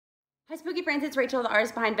Hi Spooky friends, it's Rachel, the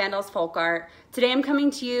artist behind VanDolls Folk Art. Today I'm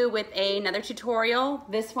coming to you with another tutorial.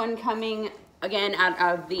 This one coming again out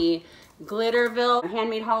of the Glitterville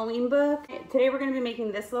Handmade Halloween book. Today we're going to be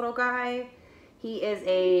making this little guy. He is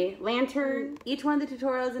a lantern. Each one of the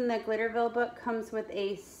tutorials in the Glitterville book comes with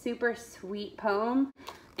a super sweet poem.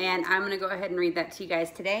 And I'm gonna go ahead and read that to you guys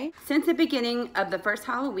today. Since the beginning of the first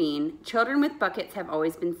Halloween, children with buckets have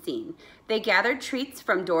always been seen. They gathered treats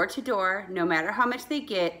from door to door. No matter how much they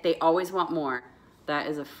get, they always want more. That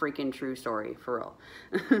is a freaking true story, for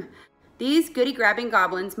real. These goody-grabbing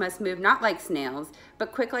goblins must move not like snails,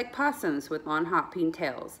 but quick like possums with long hopping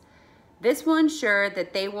tails. This will ensure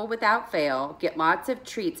that they will, without fail, get lots of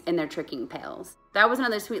treats in their tricking pails. That was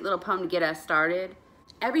another sweet little poem to get us started.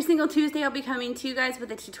 Every single Tuesday I'll be coming to you guys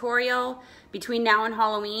with a tutorial between now and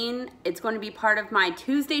Halloween. It's going to be part of my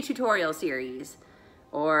Tuesday tutorial series.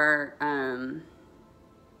 Or,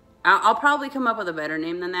 I'll probably come up with a better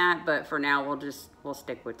name than that, but for now we'll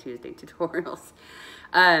stick with Tuesday tutorials.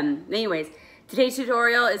 Anyways, today's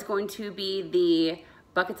tutorial is going to be the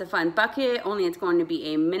Buckets of Fun bucket, only it's going to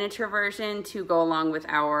be a miniature version to go along with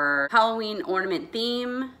our Halloween ornament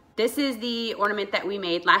theme. This is the ornament that we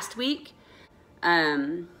made last week.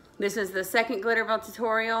 This is the second Glitterville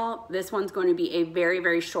tutorial. This one's going to be a very,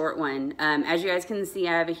 very short one. As you guys can see,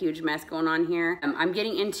 I have a huge mess going on here. I'm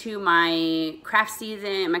getting into my craft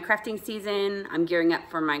season, my crafting season. I'm gearing up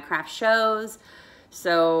for my craft shows.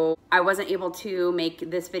 So I wasn't able to make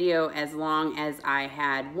this video as long as I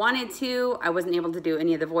had wanted to. I wasn't able to do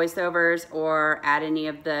any of the voiceovers or add any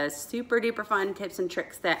of the super duper fun tips and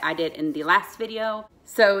tricks that I did in the last video.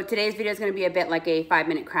 So today's video is going to be a bit like a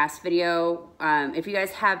 5-minute crafts video. If you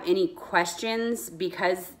guys have any questions,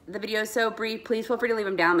 because the video is so brief, please feel free to leave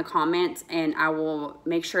them down in the comments and I will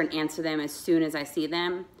make sure and answer them as soon as I see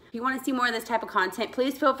them. If you want to see more of this type of content,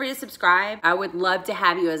 please feel free to subscribe. I would love to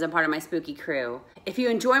have you as a part of my spooky crew. If you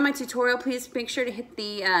enjoy my tutorial, please make sure to hit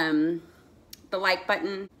the like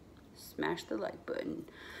button. Smash the like button.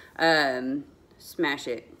 Smash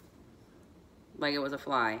it like it was a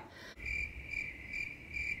fly.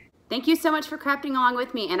 Thank you so much for crafting along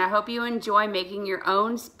with me, and I hope you enjoy making your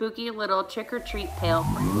own spooky little trick-or-treat pail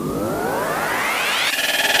frame.